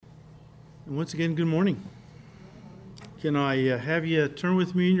And once again, good morning. Can I have you turn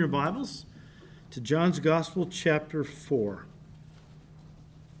with me in your Bibles to John's Gospel, chapter 4.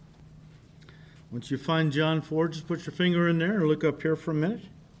 Once you find John 4, just put your finger in there and look up here for a minute.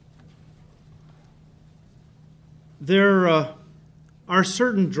 There are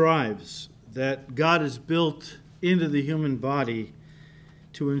certain drives that God has built into the human body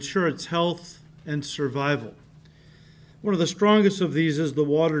to ensure its health and survival. One of the strongest of these is the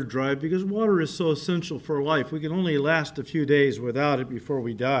water drive, because water is so essential for life. We can only last a few days without it before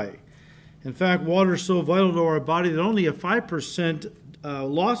we die. In fact, water is so vital to our body that only a 5%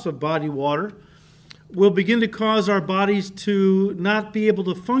 loss of body water will begin to cause our bodies to not be able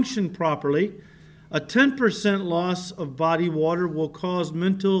to function properly. A 10% loss of body water will cause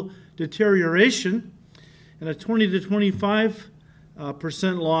mental deterioration, and a 20 to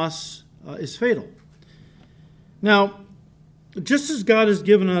 25% loss is fatal. Now, just as God has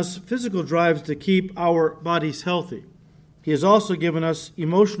given us physical drives to keep our bodies healthy, He has also given us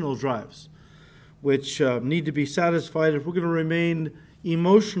emotional drives, which need to be satisfied if we're going to remain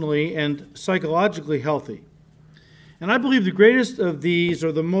emotionally and psychologically healthy. And I believe the greatest of these,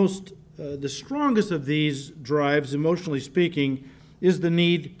 or the strongest of these drives, emotionally speaking, is the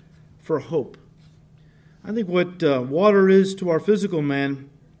need for hope. I think what water is to our physical man,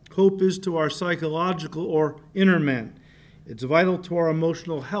 hope is to our psychological or inner man. It's vital to our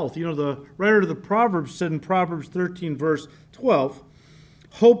emotional health. You know, the writer of the Proverbs said in Proverbs 13, verse 12,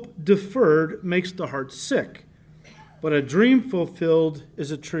 "Hope deferred makes the heart sick, but a dream fulfilled is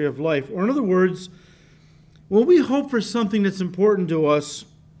a tree of life." Or in other words, when we hope for something that's important to us,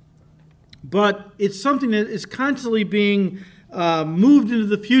 but it's something that is constantly being moved into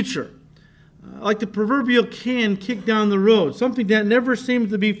the future, like the proverbial can kicked down the road, something that never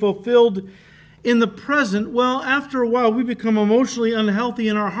seems to be fulfilled in the present, well, after a while, we become emotionally unhealthy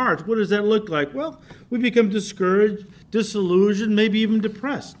in our hearts. What does that look like? Well, we become discouraged, disillusioned, maybe even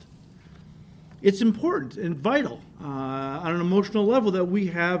depressed. It's important and vital on an emotional level that we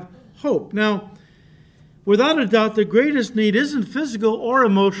have hope. Now, without a doubt, the greatest need isn't physical or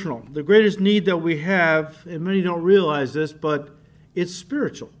emotional. The greatest need that we have, and many don't realize this, but it's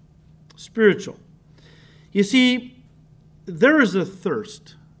spiritual. Spiritual. You see, there is a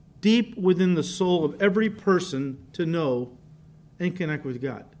thirst deep within the soul of every person to know and connect with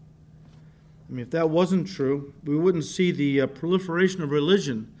God. I mean, if that wasn't true, we wouldn't see the proliferation of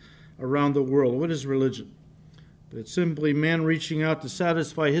religion around the world. What is religion? But it's simply man reaching out to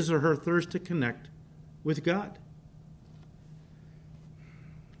satisfy his or her thirst to connect with God.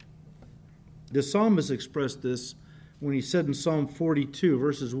 The psalmist expressed this when he said in Psalm 42,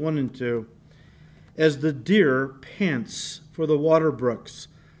 verses 1 and 2, "As the deer pants for the water brooks,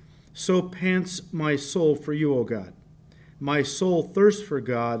 so pants my soul for you, O God. My soul thirsts for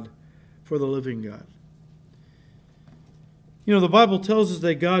God, for the living God." You know, the Bible tells us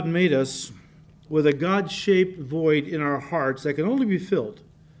that God made us with a God-shaped void in our hearts that can only be filled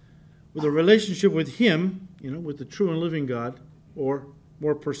with a relationship with Him, with the true and living God, or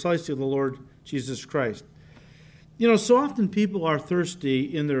more precisely, the Lord Jesus Christ. So often people are thirsty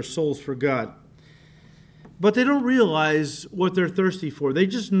in their souls for God, but they don't realize what they're thirsty for. They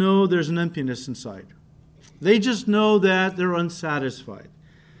just know there's an emptiness inside. They just know that they're unsatisfied.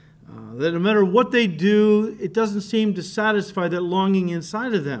 That no matter what they do, it doesn't seem to satisfy that longing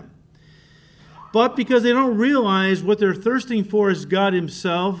inside of them. But because they don't realize what they're thirsting for is God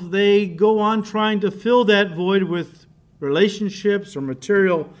Himself, they go on trying to fill that void with relationships or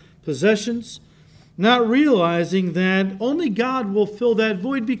material possessions, not realizing that only God will fill that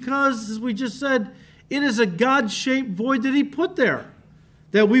void because, as we just said, it is a God-shaped void that He put there,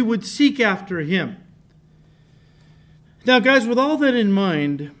 that we would seek after Him. Now, guys, with all that in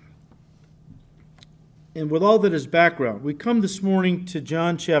mind, and with all that as background, we come this morning to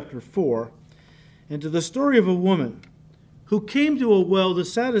John chapter 4, and to the story of a woman who came to a well to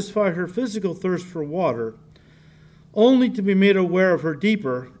satisfy her physical thirst for water, only to be made aware of her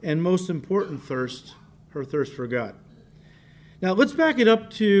deeper and most important thirst, her thirst for God. Now, let's back it up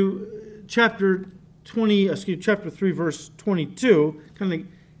to chapter 3, verse 22, kind of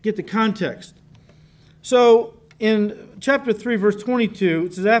get the context. So, in chapter 3, verse 22,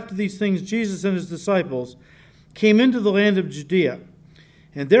 it says, "After these things, Jesus and His disciples came into the land of Judea,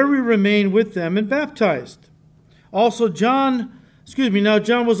 and there He remained with them and baptized. Now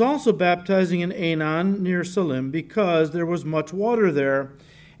John was also baptizing in Aenon near Salim, because there was much water there,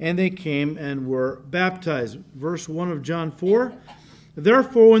 and they came and were baptized." Verse 1 of John 4,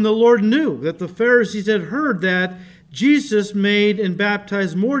 "Therefore, when the Lord knew that the Pharisees had heard that Jesus made and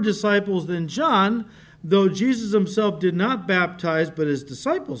baptized more disciples than John, though Jesus Himself did not baptize, but His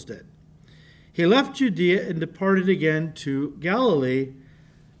disciples did, He left Judea and departed again to Galilee,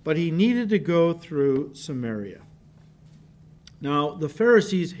 but he needed to go through Samaria. Now, the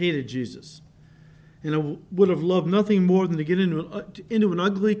Pharisees hated Jesus and would have loved nothing more than to get into an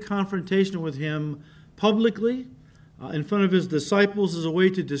ugly confrontation with him publicly in front of his disciples as a way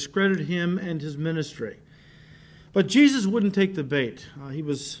to discredit him and his ministry. But Jesus wouldn't take the bait. He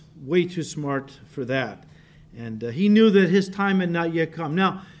was way too smart for that. And he knew that his time had not yet come.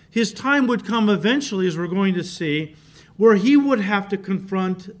 Now, his time would come eventually, as we're going to see, where he would have to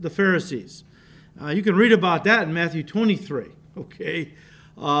confront the Pharisees. You can read about that in Matthew 23. Okay.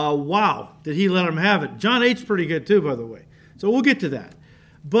 Wow, did he let them have it? John 8's pretty good too, by the way. So we'll get to that.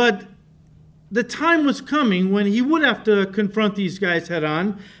 But the time was coming when he would have to confront these guys head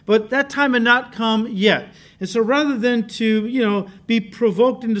on, but that time had not come yet. And so rather than to, be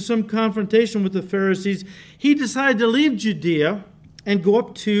provoked into some confrontation with the Pharisees, he decided to leave Judea and go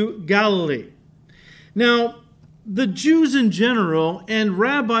up to Galilee. Now, the Jews in general, and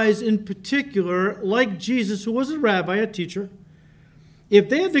rabbis in particular, like Jesus, who was a rabbi, a teacher, if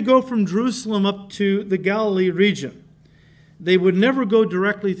they had to go from Jerusalem up to the Galilee region, they would never go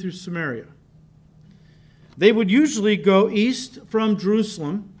directly through Samaria. They would usually go east from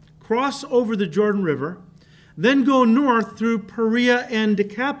Jerusalem, cross over the Jordan River, then go north through Perea and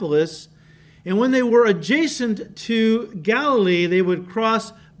Decapolis, and when they were adjacent to Galilee, they would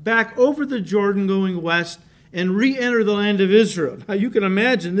cross back over the Jordan going west and re-enter the land of Israel. Now you can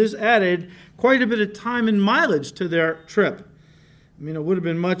imagine this added quite a bit of time and mileage to their trip. I mean, it would have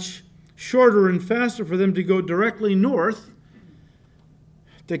been much shorter and faster for them to go directly north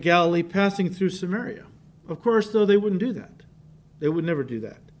to Galilee, passing through Samaria. Of course, though, they wouldn't do that. They would never do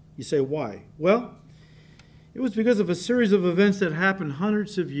that. You say, why? Well, it was because of a series of events that happened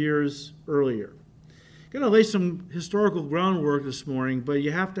hundreds of years earlier. I'm going to lay some historical groundwork this morning, but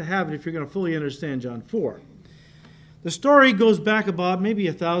you have to have it if you're going to fully understand John 4. The story goes back about maybe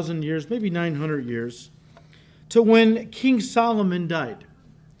 1,000 years, maybe 900 years, to when King Solomon died.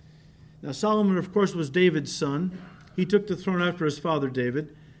 Now, Solomon, of course, was David's son. He took the throne after his father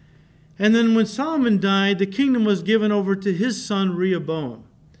David. And then when Solomon died, the kingdom was given over to his son Rehoboam.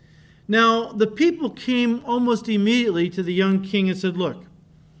 Now, the people came almost immediately to the young king and said, look,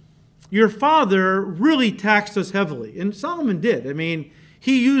 your father really taxed us heavily. And Solomon did. I mean,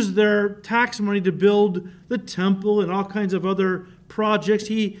 he used their tax money to build the temple and all kinds of other projects.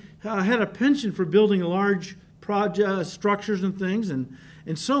 He had a penchant for building large structures and things and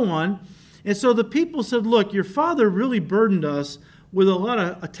so on. And so the people said, look, your father really burdened us with a lot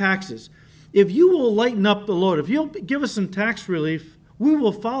of taxes. If you will lighten up the load, if you'll give us some tax relief, we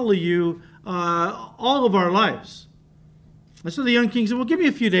will follow you all of our lives. And so the young king said, well, give me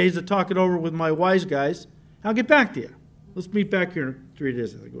a few days to talk it over with my wise guys. I'll get back to you. Let's meet back here in 3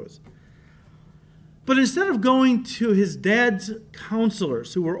 days, I think it was. But instead of going to his dad's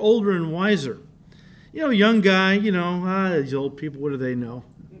counselors, who were older and wiser, young guy, these old people, what do they know?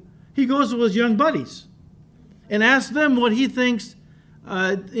 He goes to his young buddies and asks them what he thinks,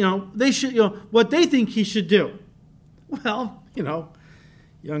 they should, what they think he should do. Well,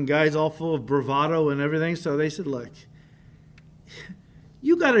 young guys all full of bravado and everything, so they said, look,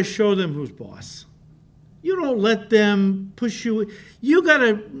 you got to show them who's boss. You don't let them push you. You got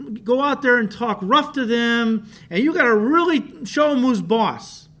to go out there and talk rough to them, and you got to really show them who's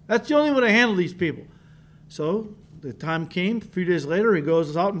boss. That's the only way to handle these people. So the time came, a few days later, he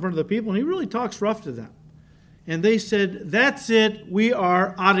goes out in front of the people, and he really talks rough to them. And they said, that's it, we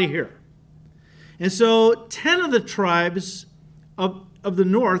are out of here. And so 10 of the tribes of the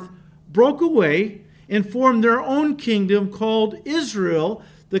north broke away and formed their own kingdom called Israel.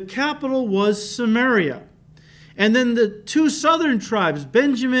 The capital was Samaria. And then the 2 southern tribes,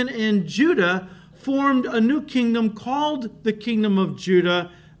 Benjamin and Judah, formed a new kingdom called the Kingdom of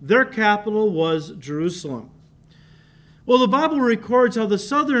Judah. Their capital was Jerusalem. Well, the Bible records how the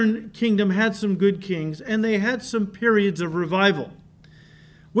southern kingdom had some good kings, and they had some periods of revival.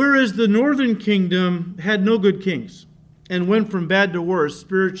 Whereas the northern kingdom had no good kings and went from bad to worse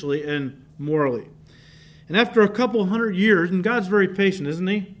spiritually and morally. And after a couple hundred years, and God's very patient, isn't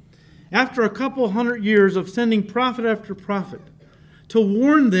he? After a couple hundred years of sending prophet after prophet to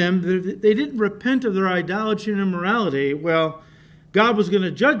warn them that if they didn't repent of their idolatry and immorality, well, God was going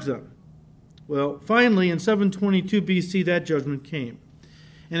to judge them. Well, finally, in 722 BC, that judgment came.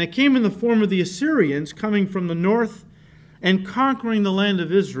 And it came in the form of the Assyrians coming from the north and conquering the land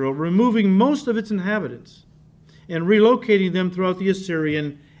of Israel, removing most of its inhabitants and relocating them throughout the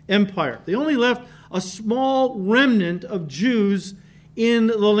Assyrian Empire. They only left a small remnant of Jews in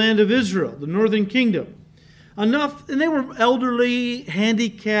the land of Israel, the northern kingdom. enough, and they were elderly,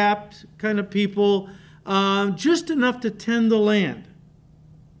 handicapped kind of people, just enough to tend the land.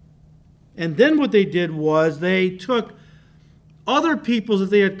 And then what they did was they took other peoples that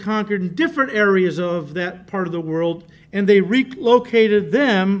they had conquered in different areas of that part of the world, and they relocated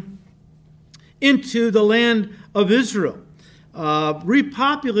them into the land of Israel,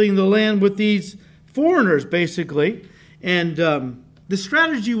 repopulating the land with these foreigners, basically. And the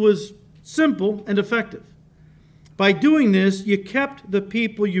strategy was simple and effective. By doing this, you kept the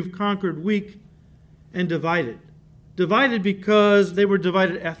people you've conquered weak and divided. Divided because they were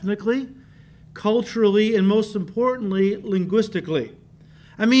divided ethnically, culturally, and most importantly, linguistically.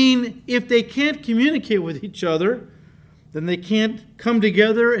 I mean, if they can't communicate with each other, then they can't come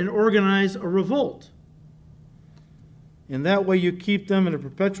together and organize a revolt. And that way you keep them in a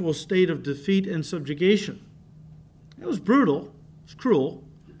perpetual state of defeat and subjugation. It was brutal, it was cruel,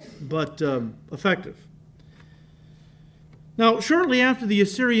 but effective. Now, shortly after the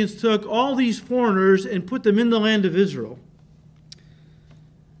Assyrians took all these foreigners and put them in the land of Israel,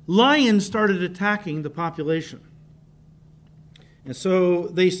 lions started attacking the population. And so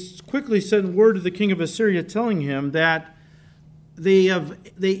they quickly sent word to the king of Assyria telling him that they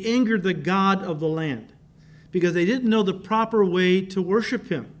angered the God of the land because they didn't know the proper way to worship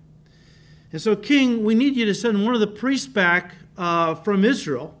him. And so, king, we need you to send one of the priests back from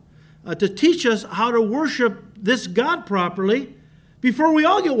Israel to teach us how to worship this God properly before we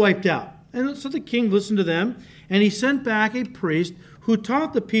all get wiped out. And so the king listened to them, and he sent back a priest who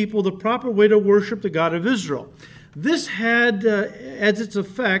taught the people the proper way to worship the God of Israel. This had as its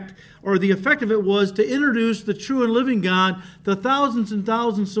effect, or the effect of it was to introduce the true and living God to thousands and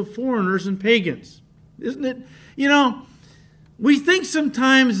thousands of foreigners and pagans. Isn't it? You know, we think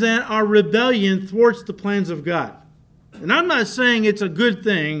sometimes that our rebellion thwarts the plans of God. And I'm not saying it's a good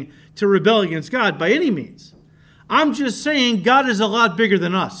thing to rebel against God by any means. I'm just saying God is a lot bigger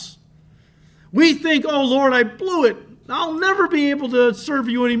than us. We think, oh Lord, I blew it. I'll never be able to serve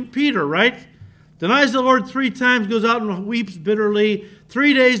you any. Peter, right? Denies the Lord 3 times, goes out and weeps bitterly.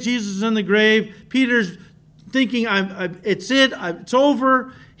 3 days Jesus is in the grave. Peter's thinking, it's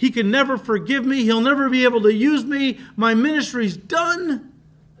over. He can never forgive me. He'll never be able to use me. My ministry's done.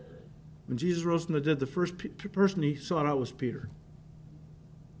 When Jesus rose from the dead, the first person he sought out was Peter.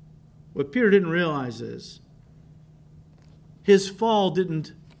 What Peter didn't realize is his fall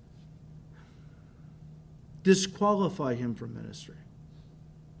didn't disqualify him from ministry.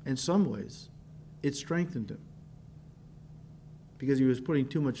 In some ways, it strengthened him because he was putting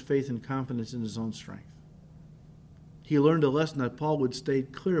too much faith and confidence in his own strength. He learned a lesson that Paul would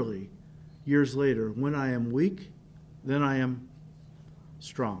state clearly years later: when I am weak, then I am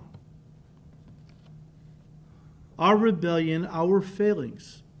strong. Our rebellion, our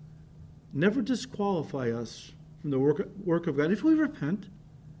failings, never disqualify us from the work of God if we repent,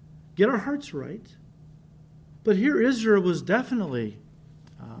 get our hearts right. But here Israel was definitely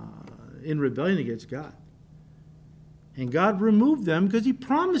in rebellion against God. And God removed them because he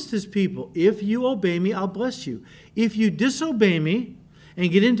promised his people, if you obey me, I'll bless you. If you disobey me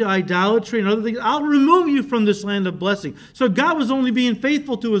and get into idolatry and other things, I'll remove you from this land of blessing. So God was only being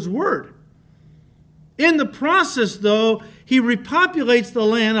faithful to his word. In the process, though, he repopulates the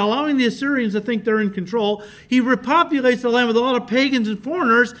land, allowing the Assyrians to think they're in control. He repopulates the land with a lot of pagans and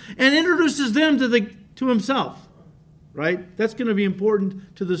foreigners and introduces them to himself. Right? That's going to be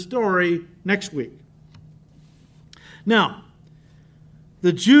important to the story next week. Now,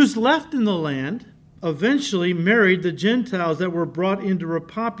 the Jews left in the land eventually married the Gentiles that were brought in to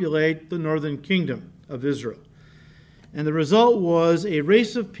repopulate the northern kingdom of Israel. And the result was a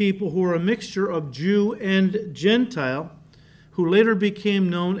race of people who were a mixture of Jew and Gentile, who later became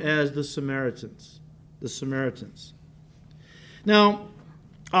known as the Samaritans. The Samaritans. Now,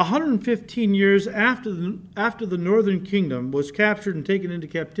 115 years after the northern kingdom was captured and taken into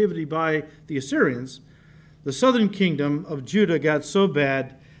captivity by the Assyrians, the southern kingdom of Judah got so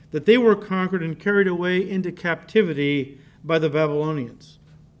bad that they were conquered and carried away into captivity by the Babylonians.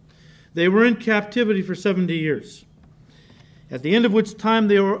 They were in captivity for 70 years, at the end of which time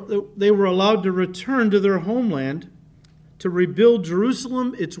they were allowed to return to their homeland to rebuild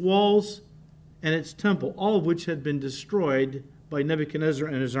Jerusalem, its walls, and its temple, all of which had been destroyed by Nebuchadnezzar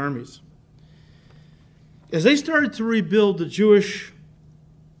and his armies. As they started to rebuild the Jewish,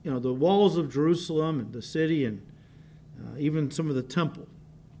 the walls of Jerusalem and the city and even some of the temple,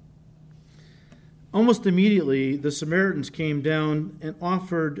 almost immediately the Samaritans came down and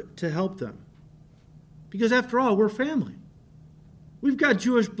offered to help them. Because after all, we're family. We've got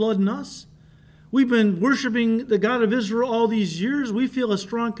Jewish blood in us. We've been worshiping the God of Israel all these years. We feel a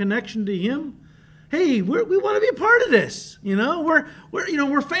strong connection to him. hey, we want to be a part of this.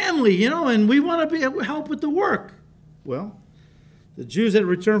 We're family, and we want to help with the work. Well, the Jews that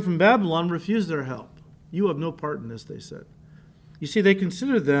returned from Babylon refused their help. You have no part in this, they said. You see, they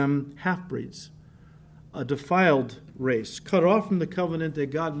considered them half-breeds, a defiled race, cut off from the covenant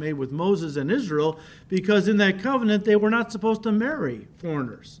that God made with Moses and Israel, because in that covenant they were not supposed to marry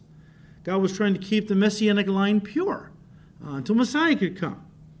foreigners. God was trying to keep the Messianic line pure until Messiah could come.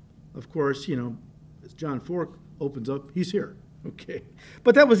 Of course, as John 4 opens up, he's here. Okay.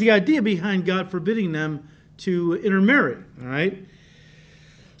 But that was the idea behind God forbidding them to intermarry. All right.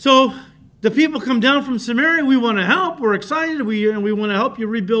 So the people come down from Samaria. We want to help. We're excited. We want to help you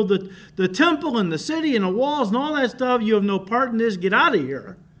rebuild the temple and the city and the walls and all that stuff. You have no part in this. Get out of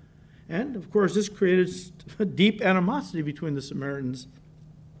here. And, of course, this created a deep animosity between the Samaritans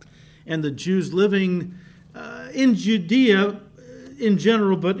and the Jews living in Judea in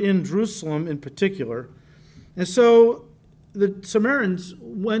general, but in Jerusalem in particular. And so the Samaritans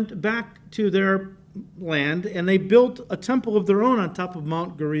went back to their land, and they built a temple of their own on top of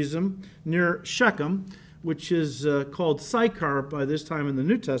Mount Gerizim near Shechem, which is called Sychar by this time in the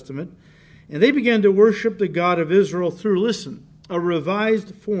New Testament. And they began to worship the God of Israel through, listen, a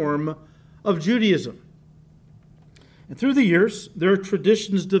revised form of Judaism. And through the years, their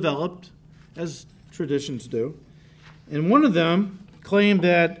traditions developed, as traditions do. And one of them claimed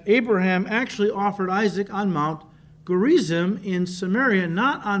that Abraham actually offered Isaac on Mount Gerizim in Samaria,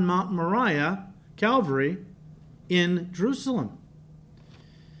 not on Mount Moriah, Calvary, in Jerusalem.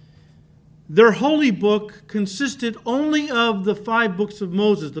 Their holy book consisted only of the 5 books of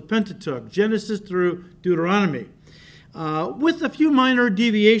Moses, the Pentateuch, Genesis through Deuteronomy, with a few minor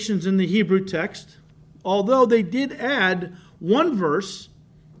deviations in the Hebrew text, although they did add one verse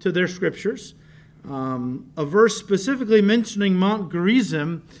to their scriptures, a verse specifically mentioning Mount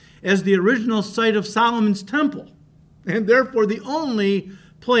Gerizim as the original site of Solomon's temple, and therefore the only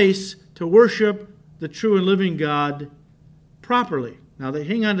place to worship the true and living God properly. Now, they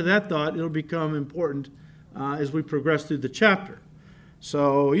hang on to that thought. It'll become important as we progress through the chapter.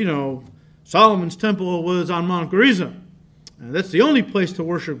 So, Solomon's temple was on Mount Gerizim. And that's the only place to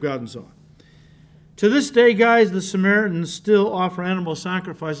worship God and so on. To this day, guys, the Samaritans still offer animal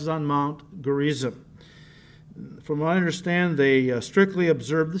sacrifices on Mount Gerizim. From what I understand, they strictly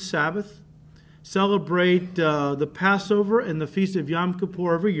observe the Sabbath, celebrate the Passover and the Feast of Yom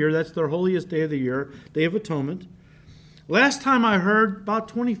Kippur every year. That's their holiest day of the year, Day of Atonement. Last time I heard, about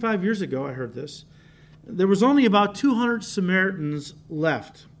 25 years ago I heard this, there was only about 200 Samaritans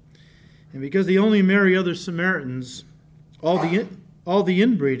left. And because they only marry other Samaritans, all the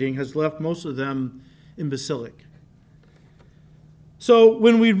inbreeding has left most of them imbecilic. So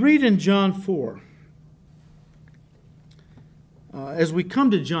when we read in John 4, as we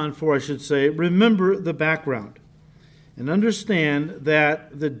come to John 4, I should say, remember the background and understand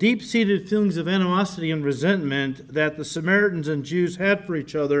that the deep-seated feelings of animosity and resentment that the Samaritans and Jews had for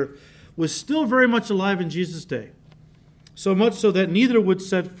each other was still very much alive in Jesus' day, so much so that neither would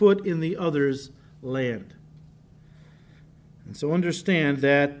set foot in the other's land. And so understand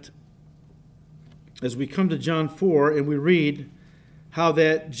that as we come to John 4 and we read how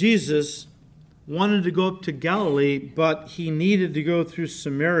that Jesus wanted to go up to Galilee, but he needed to go through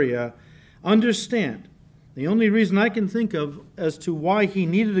Samaria, understand the only reason I can think of as to why he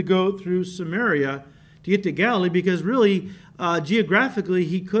needed to go through Samaria to get to Galilee, because really, geographically,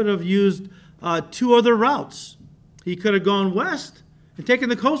 he could have used 2 other routes. He could have gone west and taken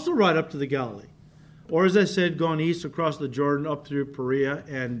the coastal route up to the Galilee. Or, as I said, gone east across the Jordan up through Perea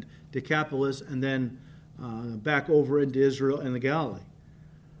and Decapolis, and then back over into Israel and the Galilee.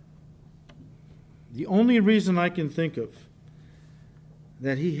 The only reason I can think of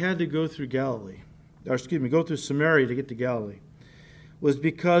that he had to go through go through Samaria to get to Galilee, was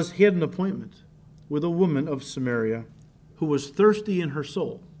because he had an appointment with a woman of Samaria who was thirsty in her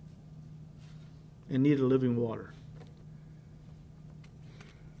soul and needed living water.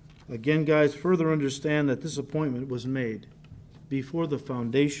 Again, guys, further understand that this appointment was made before the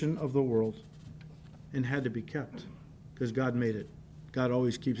foundation of the world and had to be kept because God made it. God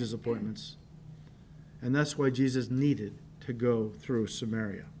always keeps his appointments. And that's why Jesus needed to go through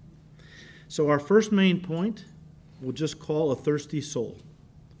Samaria. So our first main point we'll just call a thirsty soul.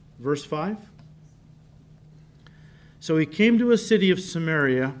 Verse 5. So he came to a city of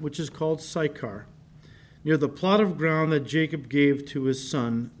Samaria, which is called Sychar, near the plot of ground that Jacob gave to his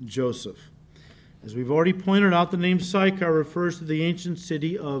son Joseph. As we've already pointed out, the name Sychar refers to the ancient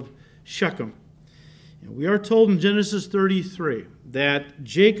city of Shechem. And we are told in Genesis 33 that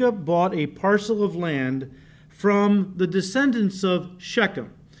Jacob bought a parcel of land from the descendants of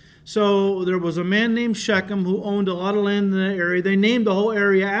Shechem. So there was a man named Shechem who owned a lot of land in that area. They named the whole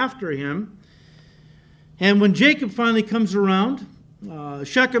area after him. And when Jacob finally comes around,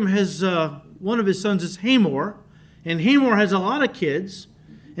 Shechem has one of his sons is Hamor, and Hamor has a lot of kids.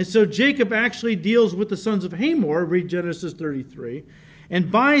 And so Jacob actually deals with the sons of Hamor, read Genesis 33,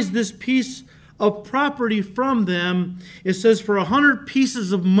 and buys this piece of property from them. It says for 100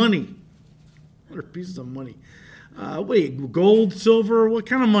 pieces of money. 100 pieces of money. Gold, silver, what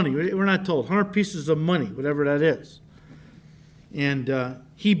kind of money? We're not told. 100 pieces of money, whatever that is. And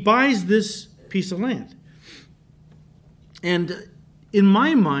he buys this piece of land. And in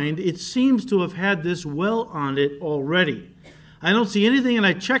my mind, it seems to have had this well on it already. I don't see anything, and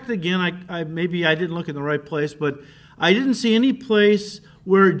I checked again. Maybe I didn't look in the right place, but I didn't see any place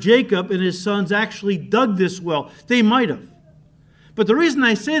where Jacob and his sons actually dug this well. They might have. But the reason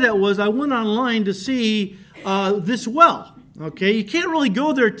I say that was I went online to see this well. Okay, you can't really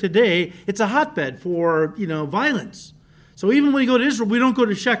go there today. It's a hotbed for, violence. So even when you go to Israel, we don't go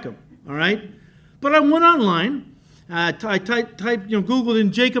to Shechem. All right? But I went online. I typed, Googled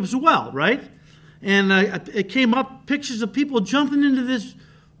in Jacob's well, right? And it came up pictures of people jumping into this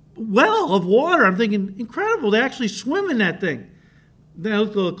well of water. I'm thinking, incredible. They actually swim in that thing. Then I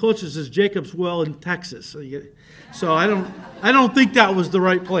looked a little closer. It says Jacob's well in Texas. So I don't think that was the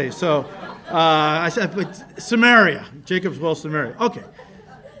right place. So I said, but Samaria, Jacob's well, Samaria. Okay.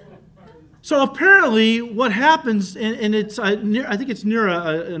 So apparently, what happens, and it's I think it's near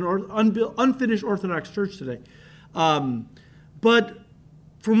an unfinished Orthodox church today. But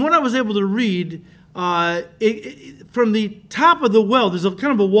from what I was able to read, from the top of the well, there's a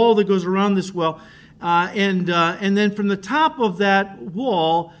kind of a wall that goes around this well, and then from the top of that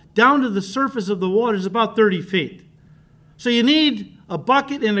wall down to the surface of the water is about 30 feet. So you need a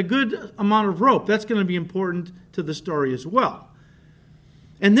bucket and a good amount of rope. That's going to be important to the story as well.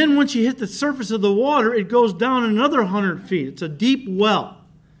 And then once you hit the surface of the water, it goes down another 100 feet. It's a deep well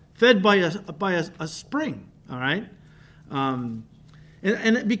fed by a spring. All right, and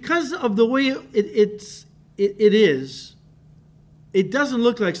because of the way it is, it doesn't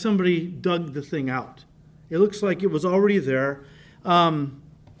look like somebody dug the thing out. It looks like it was already there,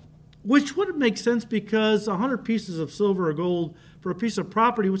 which would make sense because 100 pieces of silver or gold for a piece of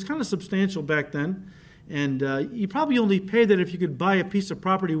property was kind of substantial back then, and you probably only pay that if you could buy a piece of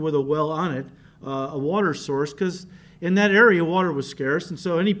property with a well on it, a water source, because in that area, water was scarce, and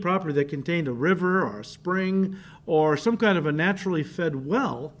so any property that contained a river or a spring or some kind of a naturally fed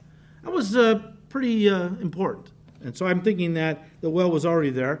well, that was pretty important. And so I'm thinking that the well was already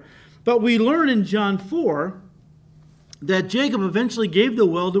there. But we learn in John 4 that Jacob eventually gave the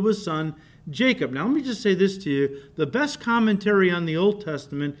well to his son Jacob. Now let me just say this to you. The best commentary on the Old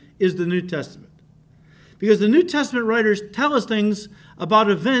Testament is the New Testament. Because the New Testament writers tell us things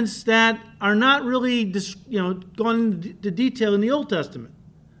about events that are not really gone into detail in the Old Testament.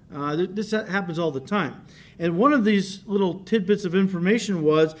 This happens all the time. And one of these little tidbits of information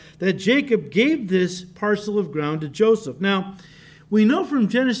was that Jacob gave this parcel of ground to Joseph. Now, we know from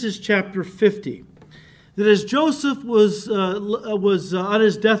Genesis chapter 50 that as Joseph was on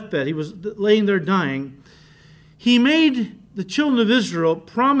his deathbed, he was laying there dying, he made the children of Israel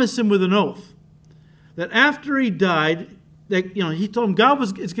promise him with an oath that after he died, that he told them God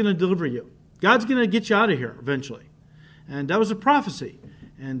is going to deliver you. God's going to get you out of here eventually. And that was a prophecy.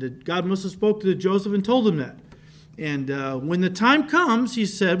 And God must have spoke to Joseph and told him that. And when the time comes, he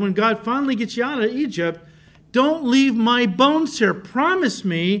said, when God finally gets you out of Egypt, don't leave my bones here. Promise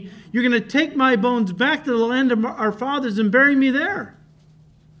me you're going to take my bones back to the land of our fathers and bury me there.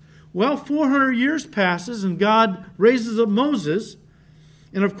 Well, 400 years passes and God raises up Moses.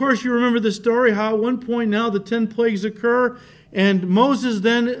 And of course, you remember the story, how at one point now the 10 plagues occur, and Moses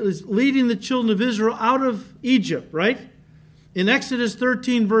then is leading the children of Israel out of Egypt, right? In Exodus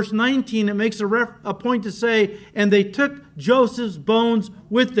 13, verse 19, it makes a point to say, and they took Joseph's bones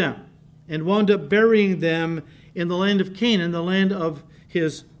with them and wound up burying them in the land of Canaan, the land of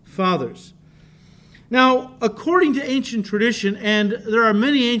his fathers. Now, according to ancient tradition, and there are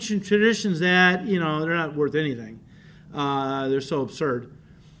many ancient traditions that, they're not worth anything. They're so absurd.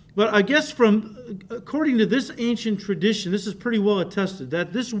 But I guess according to this ancient tradition, this is pretty well attested,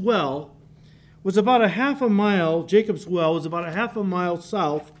 that this well was about a half a mile, Jacob's well was about a half a mile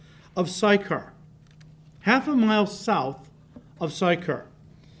south of Sychar. Half a mile south of Sychar.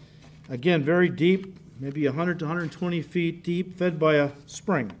 Again, very deep, maybe 100 to 120 feet deep, fed by a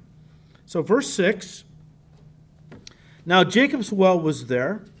spring. So verse 6, now Jacob's well was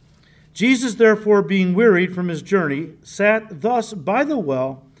there. Jesus, therefore, being wearied from his journey, sat thus by the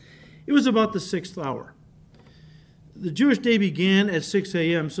well. It was about the 6th hour. the Jewish day began at 6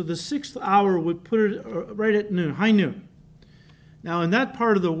 a.m., so the 6th hour would put it right at noon, high noon. Now, in that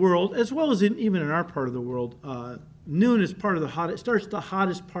part of the world, as well as even in our part of the world, noon is part of the hottest, starts the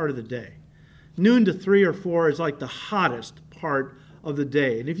hottest part of the day. Noon to 3 or 4 is like the hottest part of the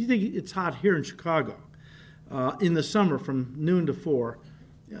day. And if you think it's hot here in Chicago, in the summer from noon to 4,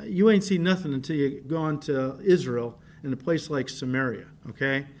 you ain't seen nothing until you go on to Israel in a place like Samaria,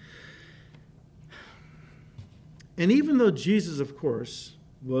 okay? And even though Jesus, of course,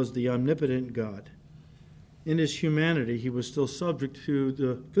 was the omnipotent God, in his humanity, he was still subject to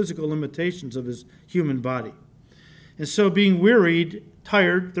the physical limitations of his human body. And so being wearied,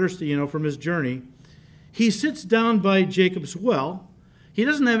 tired, thirsty, from his journey, he sits down by Jacob's well. He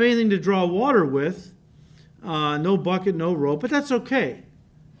doesn't have anything to draw water with, no bucket, no rope, but that's okay,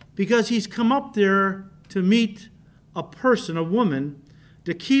 because he's come up there to meet a person, a woman,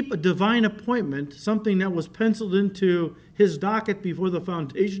 to keep a divine appointment, something that was penciled into his docket before the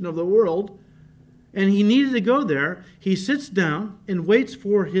foundation of the world, and he needed to go there. He sits down and waits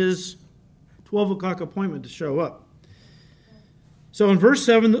for his 12 o'clock appointment to show up. So in verse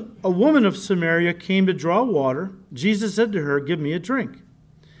 7, a woman of Samaria came to draw water. Jesus said to her, "Give me a drink."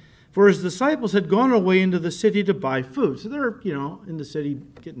 For his disciples had gone away into the city to buy food. So they're, in the city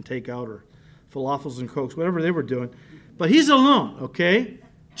getting takeout or falafels and cokes, whatever they were doing. But he's alone, okay?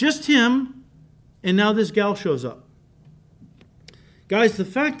 Just him, and now this gal shows up. Guys, the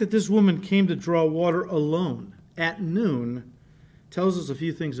fact that this woman came to draw water alone at noon tells us a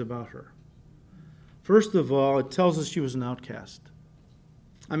few things about her. First of all, it tells us she was an outcast.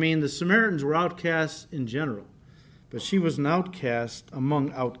 I mean, the Samaritans were outcasts in general, but she was an outcast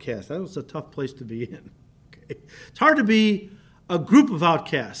among outcasts. That was a tough place to be in. Okay? It's hard to be a group of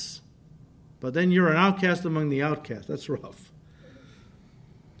outcasts, but then you're an outcast among the outcasts. That's rough.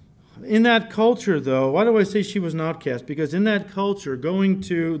 In that culture, though, why do I say she was an outcast? Because in that culture, going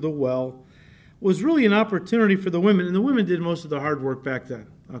to the well was really an opportunity for the women, and the women did most of the hard work back then.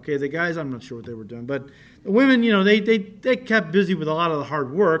 Okay, the guys, I'm not sure what they were doing, but the women, they kept busy with a lot of the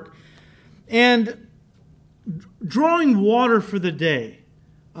hard work. And drawing water for the day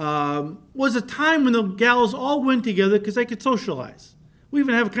was a time when the gals all went together because they could socialize. We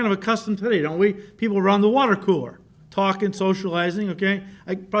even have kind of a custom today, don't we? People around the water cooler, talking, socializing, okay?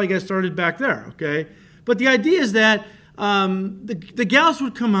 I probably got started back there, okay? But the idea is that the gals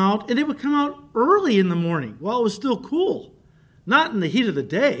would come out, and they would come out early in the morning while it was still cool, not in the heat of the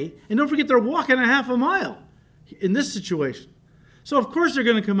day. And don't forget, they're walking a half a mile in this situation. So, of course, they're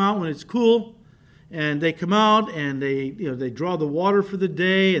going to come out when it's cool, and they come out, and they draw the water for the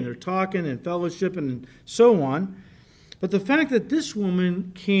day, and they're talking and fellowship and so on. But the fact that this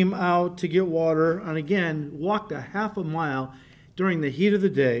woman came out to get water and, again, walked a half a mile during the heat of the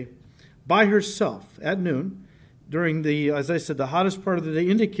day by herself at noon, during as I said, the hottest part of the day,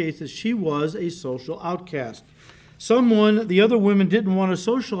 indicates that she was a social outcast. Someone the other women didn't want to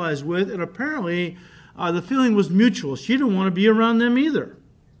socialize with, and apparently the feeling was mutual. She didn't want to be around them either.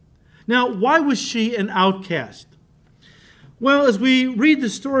 Now, why was she an outcast? Well, as we read the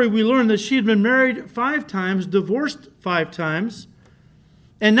story, we learn that she had been married 5 times, divorced 5 times,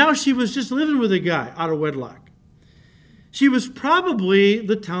 and now she was just living with a guy out of wedlock. She was probably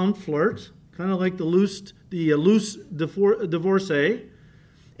the town flirt, kind of like the loose divorcee.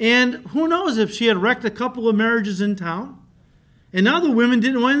 And who knows if she had wrecked a couple of marriages in town. And now the women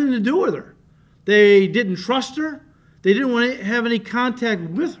didn't want anything to do with her. They didn't trust her. They didn't want to have any contact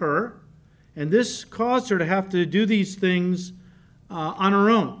with her. And this caused her to have to do these things on her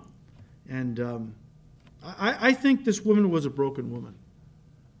own. And I think this woman was a broken woman.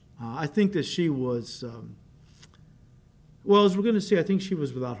 I think that she was, as we're going to see, I think she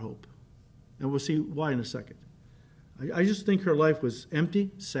was without hope. And we'll see why in a second. I just think her life was empty,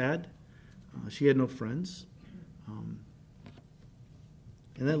 sad. She had no friends.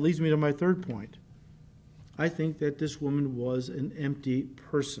 And that leads me to my third point. I think that this woman was an empty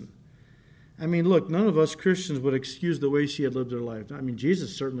person. I mean, look, none of us Christians would excuse the way she had lived her life. I mean,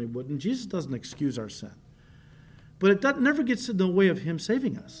 Jesus certainly wouldn't. Jesus doesn't excuse our sin. But it never gets in the way of him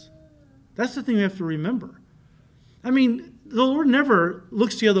saving us. That's the thing we have to remember. I mean, the Lord never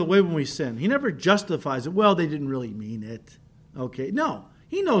looks the other way when we sin. He never justifies it. Well, they didn't really mean it. Okay, no.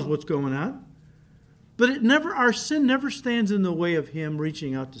 He knows what's going on. But our sin never stands in the way of him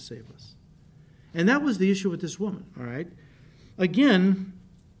reaching out to save us. And that was the issue with this woman, all right? Again,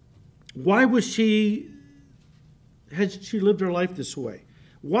 why had she lived her life this way?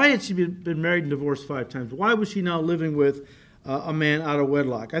 Why had she been married and divorced 5 times? Why was she now living with a man out of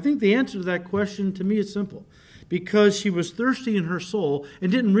wedlock? I think the answer to that question, to me, is simple. because she was thirsty in her soul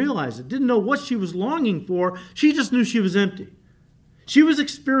and didn't realize it, didn't know what she was longing for. She just knew she was empty. She was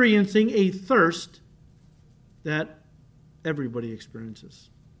experiencing a thirst that everybody experiences.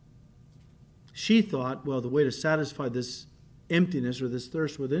 She thought, well, the way to satisfy this emptiness or this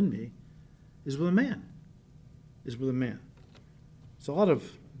thirst within me is with a man. It's a lot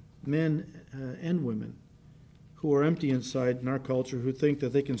of men and women who are empty inside in our culture who think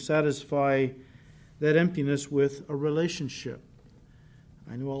that they can satisfy that emptiness with a relationship.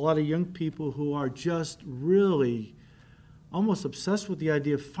 I know a lot of young people who are just really almost obsessed with the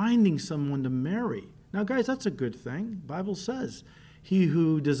idea of finding someone to marry. Now, guys, that's a good thing. The Bible says he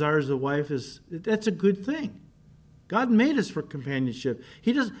who desires a wife that's a good thing. God made us for companionship.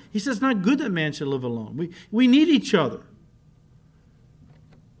 He says it's not good that man should live alone. We need each other.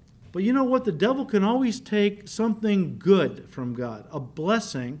 But you know what? The devil can always take something good from God, a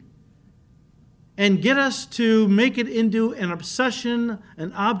blessing, and get us to make it into an obsession,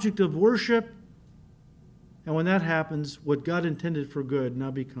 an object of worship. And when that happens, what God intended for good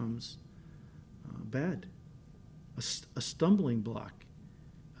now becomes bad, a stumbling block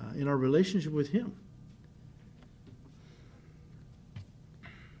in our relationship with Him.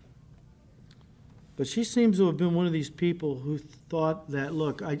 But she seems to have been one of these people who thought that,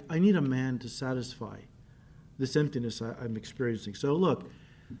 look, I need a man to satisfy this emptiness I'm experiencing. So look,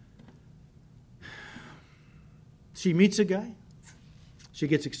 she meets a guy. She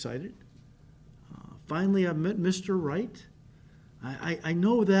gets excited. Finally, I've met Mr. Right. I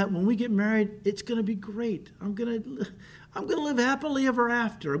know that when we get married, it's going to be great. I'm going to live happily ever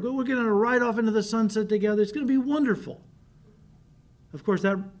after. We're going to ride off into the sunset together. It's going to be wonderful. Of course,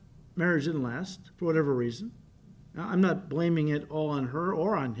 that marriage didn't last for whatever reason. Now, I'm not blaming it all on her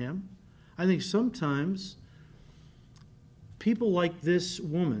or on him. I think sometimes people like this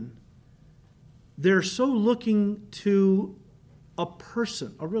woman, they're so looking to a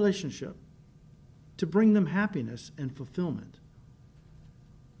person, a relationship, to bring them happiness and fulfillment.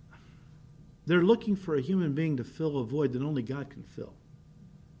 They're looking for a human being to fill a void that only God can fill.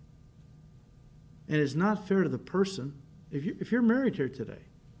 And it's not fair to the person. If you're married here today,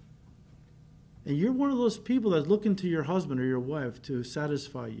 and you're one of those people that's looking to your husband or your wife to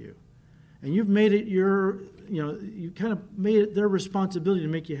satisfy you, and you've made it you kind of made it their responsibility to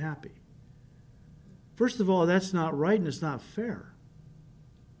make you happy. First of all, that's not right and it's not fair.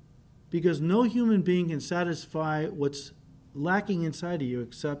 Because no human being can satisfy what's lacking inside of you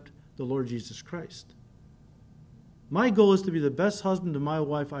except the Lord Jesus Christ. My goal is to be the best husband to my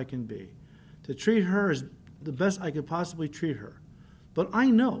wife I can be, to treat her as the best I could possibly treat her. But I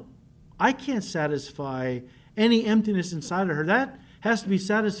know I can't satisfy any emptiness inside of her. That has to be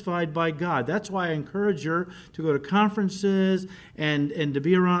satisfied by God. That's why I encourage her to go to conferences and to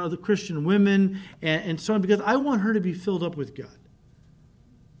be around other Christian women and so on, because I want her to be filled up with God.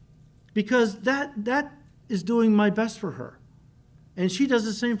 Because that is doing my best for her. And she does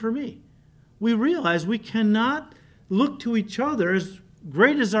the same for me. We realize we cannot look to each other, as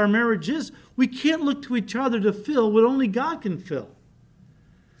great as our marriage is, we can't look to each other to fill what only God can fill.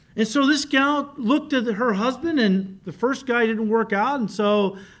 And so this gal looked at her husband, and the first guy didn't work out, and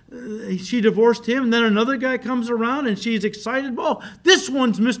so she divorced him. And then another guy comes around, and she's excited. Oh, this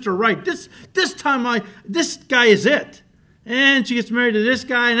one's Mr. Right. This guy is it. And she gets married to this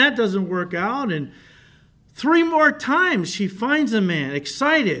guy, and that doesn't work out. And 3 more times she finds a man,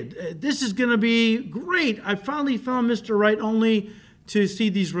 excited. This is going to be great. I finally found Mr. Right, only to see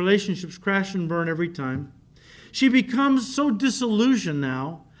these relationships crash and burn every time. She becomes so disillusioned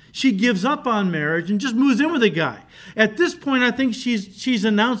now. She gives up on marriage and just moves in with a guy. At this point, I think she's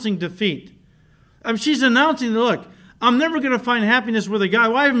announcing defeat. She's announcing, look, I'm never going to find happiness with a guy.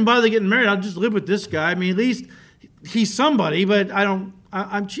 Why even bother getting married? I'll just live with this guy. I mean, at least he's somebody, but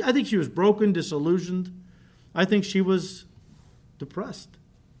I think she was broken, disillusioned. I think she was depressed.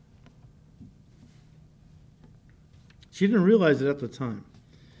 She didn't realize it at the time,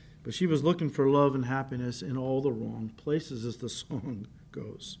 but she was looking for love and happiness in all the wrong places, as the song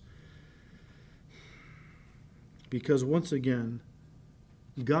goes. Because once again,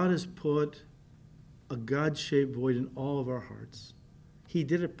 God has put a God-shaped void in all of our hearts. He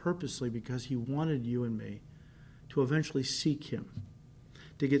did it purposely because He wanted you and me to eventually seek Him,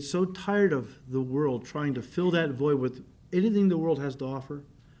 to get so tired of the world trying to fill that void with anything the world has to offer,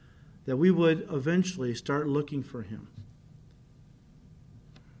 that we would eventually start looking for Him.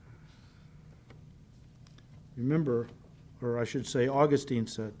 Remember, or I should say, Augustine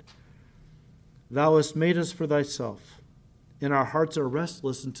said, "Thou hast made us for thyself, and our hearts are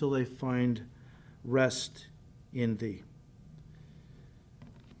restless until they find rest in thee."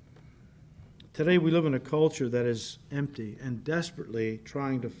 Today we live in a culture that is empty and desperately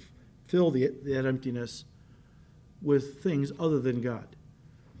trying to fill that emptiness with things other than God.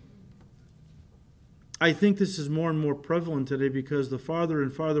 I think this is more and more prevalent today because the farther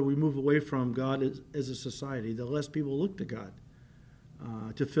and farther we move away from God as a society, the less people look to God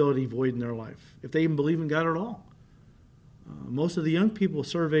to fill any void in their life, if they even believe in God at all. Most of the young people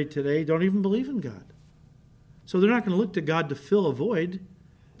surveyed today don't even believe in God. So they're not going to look to God to fill a void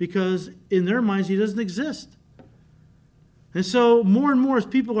because in their minds he doesn't exist. And so more and more as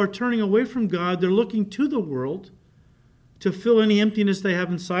people are turning away from God, they're looking to the world to fill any emptiness they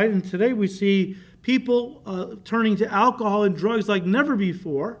have inside. And today we see people turning to alcohol and drugs like never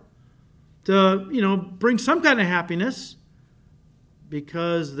before to, bring some kind of happiness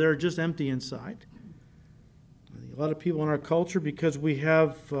because they're just empty inside. A lot of people in our culture, because we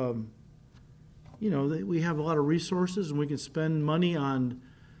have, we have a lot of resources and we can spend money on,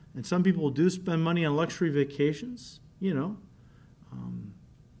 and some people do spend money on luxury vacations, and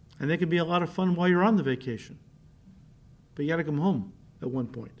they can be a lot of fun while you're on the vacation. But you got to come home at one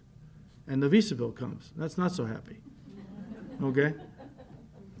point. And the visa bill comes. That's not so happy. Okay?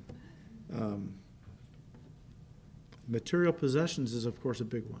 Material possessions is, of course, a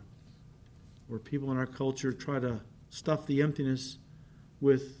big one, where people in our culture try to stuff the emptiness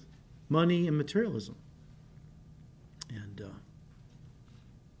with money and materialism. And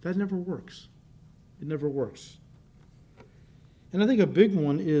that never works. It never works. And I think a big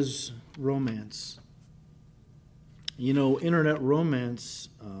one is romance. Internet romance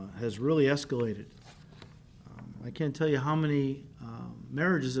has really escalated. I can't tell you how many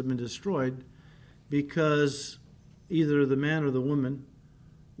marriages have been destroyed because either the man or the woman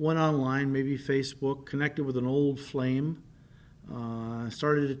went online, maybe Facebook, connected with an old flame,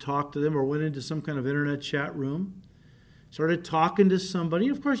 started to talk to them, or went into some kind of internet chat room, started talking to somebody.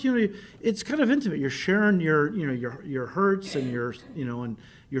 Of course, it's kind of intimate. You're sharing your hurts and and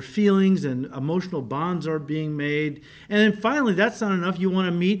your feelings, and emotional bonds are being made. And then finally, that's not enough. You want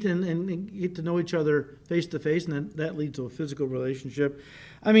to meet and get to know each other face to face, and then that leads to a physical relationship.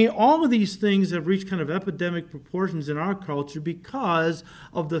 I mean, all of these things have reached kind of epidemic proportions in our culture because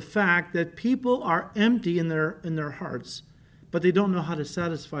of the fact that people are empty in their hearts, but they don't know how to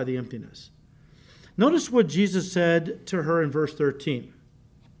satisfy the emptiness. Notice what Jesus said to her in verse 13.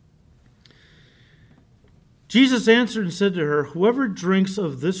 Jesus answered and said to her, "Whoever drinks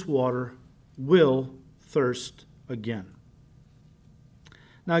of this water will thirst again."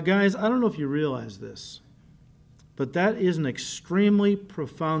 Now, guys, I don't know if you realize this, but that is an extremely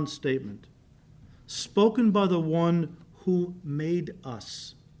profound statement spoken by the one who made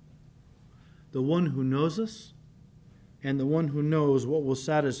us, the one who knows us, and the one who knows what will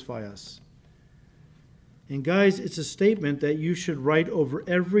satisfy us. And guys, it's a statement that you should write over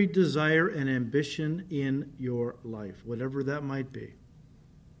every desire and ambition in your life, whatever that might be.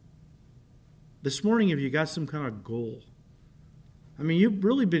 This morning, have you got some kind of goal? I mean, you've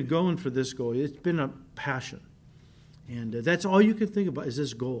really been going for this goal. It's been a passion. And that's all you can think about is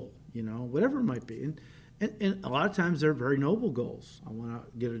this goal, whatever it might be. And a lot of times they're very noble goals. I want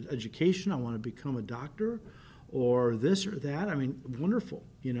to get an education. I want to become a doctor or this or that. I mean, wonderful,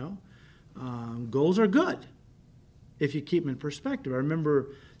 Goals are good if you keep them in perspective. I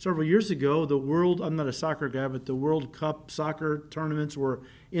remember several years ago, I'm not a soccer guy, but the World Cup soccer tournaments were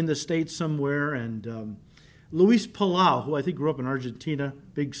in the States somewhere, and Luis Palau, who I think grew up in Argentina,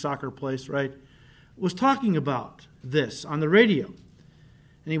 big soccer place, right, was talking about this on the radio.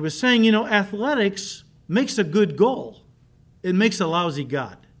 And he was saying, athletics makes a good goal. It makes a lousy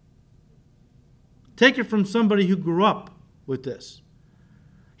God. Take it from somebody who grew up with this.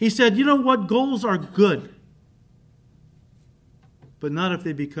 He said, you know what? Goals are good, but not if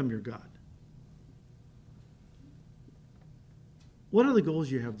they become your God. What are the goals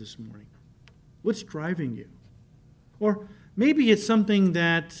you have this morning? What's driving you? Or maybe it's something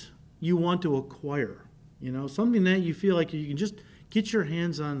that you want to acquire, something that you feel like you can just get your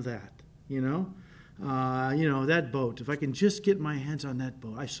hands on that, that boat. If I can just get my hands on that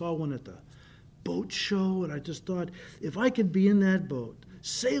boat. I saw one at the boat show, and I just thought, if I could be in that boat,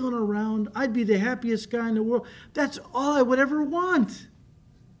 sailing around, I'd be the happiest guy in the world. That's all I would ever want.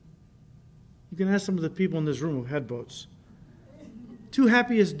 You can ask some of the people in this room who've had boats. 2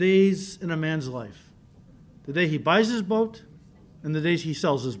 happiest days in a man's life. The day he buys his boat and the days he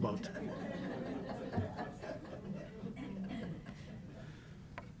sells his boat.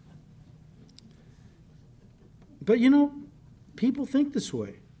 But people think this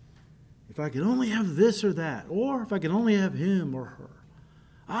way. If I could only have this or that, or if I could only have him or her,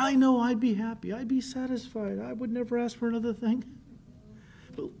 I know I'd be happy. I'd be satisfied. I would never ask for another thing.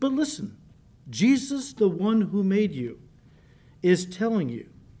 But listen, Jesus, the one who made you, is telling you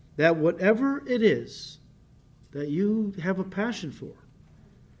that whatever it is that you have a passion for,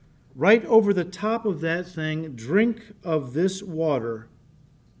 right over the top of that thing, drink of this water,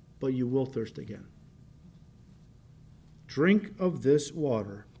 but you will thirst again. Drink of this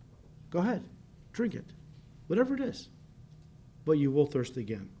water. Go ahead, drink it. Whatever it is. But you will thirst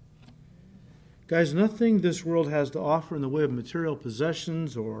again. Guys, nothing this world has to offer in the way of material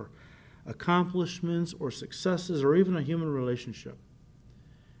possessions or accomplishments or successes or even a human relationship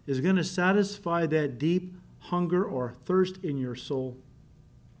is going to satisfy that deep hunger or thirst in your soul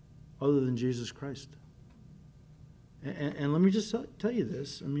other than Jesus Christ. And let me just tell you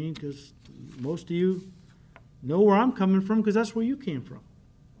this, because most of you know where I'm coming from because that's where you came from.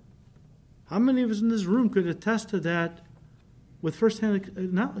 How many of us in this room could attest to that with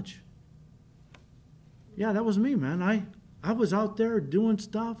firsthand knowledge? Yeah, that was me, man. I was out there doing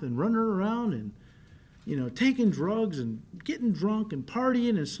stuff and running around and, taking drugs and getting drunk and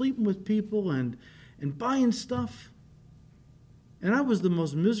partying and sleeping with people and buying stuff. And I was the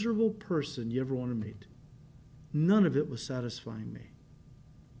most miserable person you ever want to meet. None of it was satisfying me.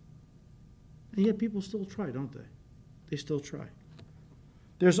 And yet people still try, don't they? They still try.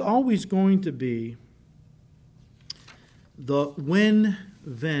 There's always going to be the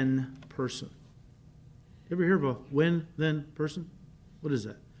when-then person. Ever hear of a when-then person? What is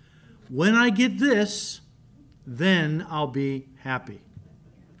that? When I get this, then I'll be happy.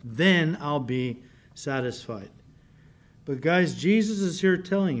 Then I'll be satisfied. But guys, Jesus is here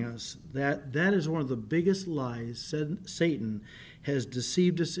telling us that that is one of the biggest lies Satan has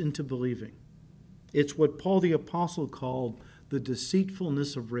deceived us into believing. It's what Paul the Apostle called the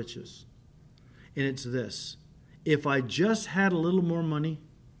deceitfulness of riches. And it's this: if I just had a little more money,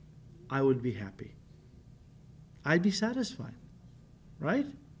 I would be happy. I'd be satisfied, right?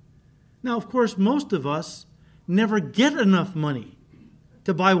 Now, of course, most of us never get enough money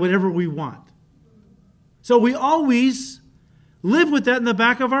to buy whatever we want. So we always live with that in the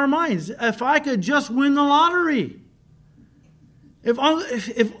back of our minds. If I could just win the lottery. If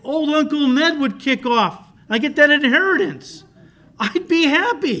old Uncle Ned would kick off, I get that inheritance, I'd be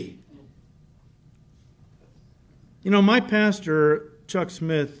happy. My pastor, Chuck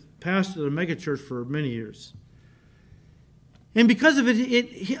Smith, pastored a megachurch for many years. And because of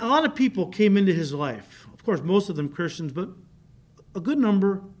it, a lot of people came into his life. Of course, most of them Christians, but a good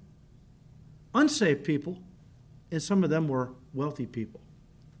number unsaved people, and some of them were wealthy people.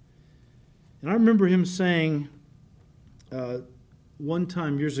 And I remember him saying one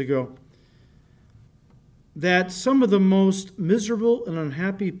time years ago that some of the most miserable and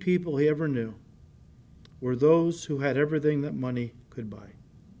unhappy people he ever knew were those who had everything that money could buy.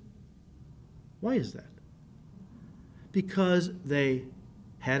 Why is that? Because they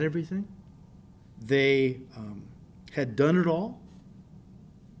had everything. They had done it all.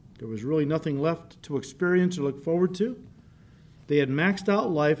 There was really nothing left to experience or look forward to. They had maxed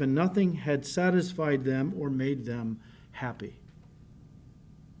out life and nothing had satisfied them or made them happy.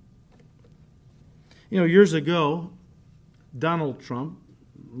 Years ago, Donald Trump,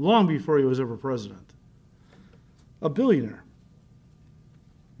 long before he was ever president, a billionaire,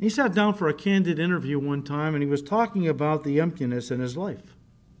 he sat down for a candid interview one time and he was talking about the emptiness in his life.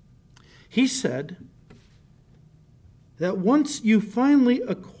 He said that once you finally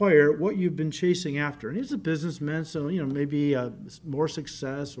acquire what you've been chasing after, and he's a businessman, so maybe more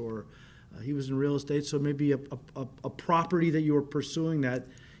success, or he was in real estate, so maybe a property that you were pursuing that,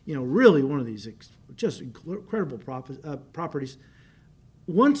 really one of these just incredible properties.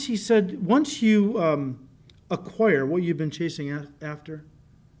 Once you acquire what you've been chasing after,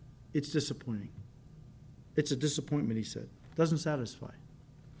 it's disappointing. It's a disappointment, he said. Doesn't satisfy.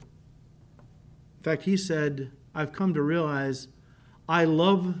 In fact, he said, I've come to realize I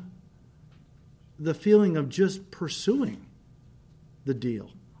love the feeling of just pursuing the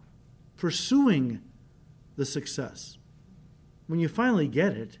deal, pursuing the success. When you finally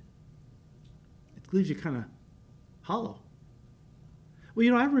get it, it leaves you kind of hollow.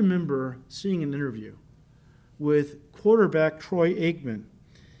 Well, I remember seeing an interview with quarterback Troy Aikman.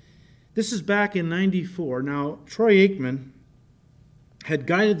 This is back in '94. Now, Troy Aikman had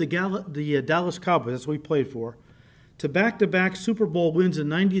guided the Dallas Cowboys, that's what he played for, to back-to-back Super Bowl wins in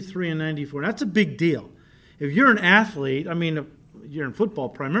 '93 and '94. That's a big deal. If you're an athlete, you're in football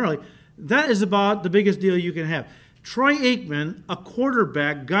primarily, that is about the biggest deal you can have. Troy Aikman, a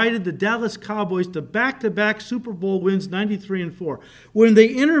quarterback, guided the Dallas Cowboys to back-to-back Super Bowl wins, '93 and '94. When they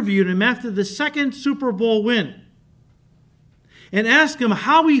interviewed him after the second Super Bowl win and asked him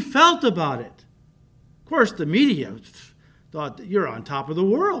how he felt about it, of course, the media thought, you're on top of the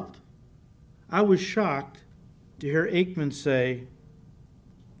world. I was shocked to hear Aikman say,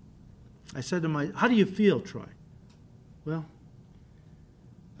 I said to how do you feel, Troy? Well,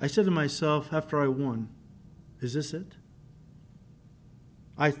 I said to myself after I won, is this it?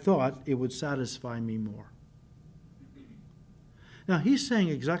 I thought it would satisfy me more. Now, he's saying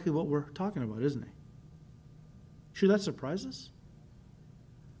exactly what we're talking about, isn't he? Should that surprise us?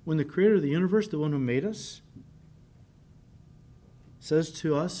 When the creator of the universe, the one who made us, says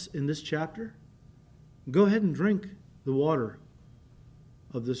to us in this chapter, go ahead and drink the water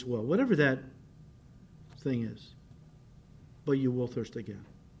of this well, whatever that thing is, but you will thirst again.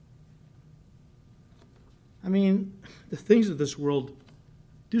 I mean, the things of this world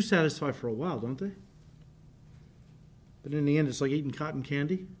do satisfy for a while, don't they? But in the end, it's like eating cotton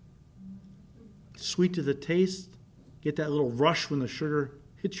candy. Sweet to the taste. Get that little rush when the sugar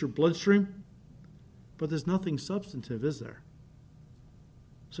hits your bloodstream. But there's nothing substantive, is there?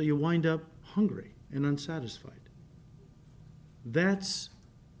 So you wind up hungry and unsatisfied. That's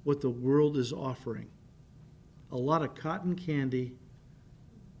what the world is offering. A lot of cotton candy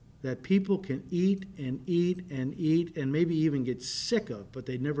that people can eat and eat and eat and maybe even get sick of, but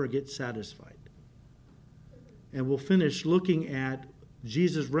they never get satisfied. And we'll finish looking at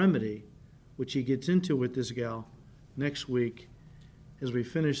Jesus' remedy, which he gets into with this gal next week as we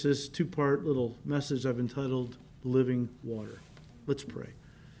finish this two-part little message I've entitled Living Water. Let's pray.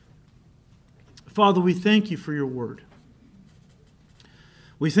 Father, we thank you for your word.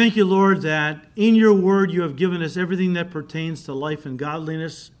 We thank you, Lord, that in your word you have given us everything that pertains to life and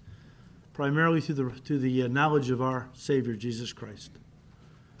godliness, primarily through the knowledge of our Savior, Jesus Christ.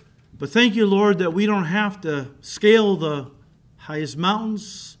 But thank you, Lord, that we don't have to scale the highest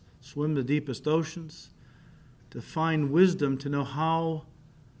mountains, swim the deepest oceans, to find wisdom to know how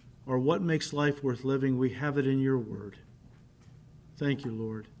or what makes life worth living. We have it in your word. Thank you,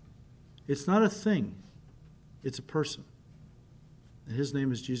 Lord. It's not a thing. It's a person. And his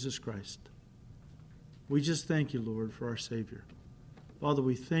name is Jesus Christ. We just thank you, Lord, for our Savior. Father,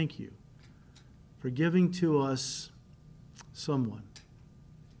 we thank you for giving to us someone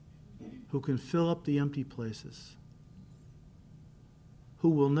who can fill up the empty places, who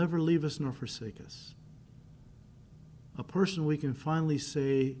will never leave us nor forsake us. A person we can finally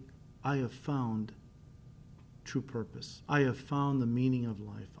say, I have found true purpose. I have found the meaning of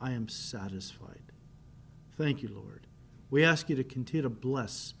life. I am satisfied. Thank you, Lord. We ask you to continue to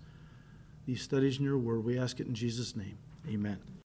bless these studies in your word. We ask it in Jesus' name. Amen.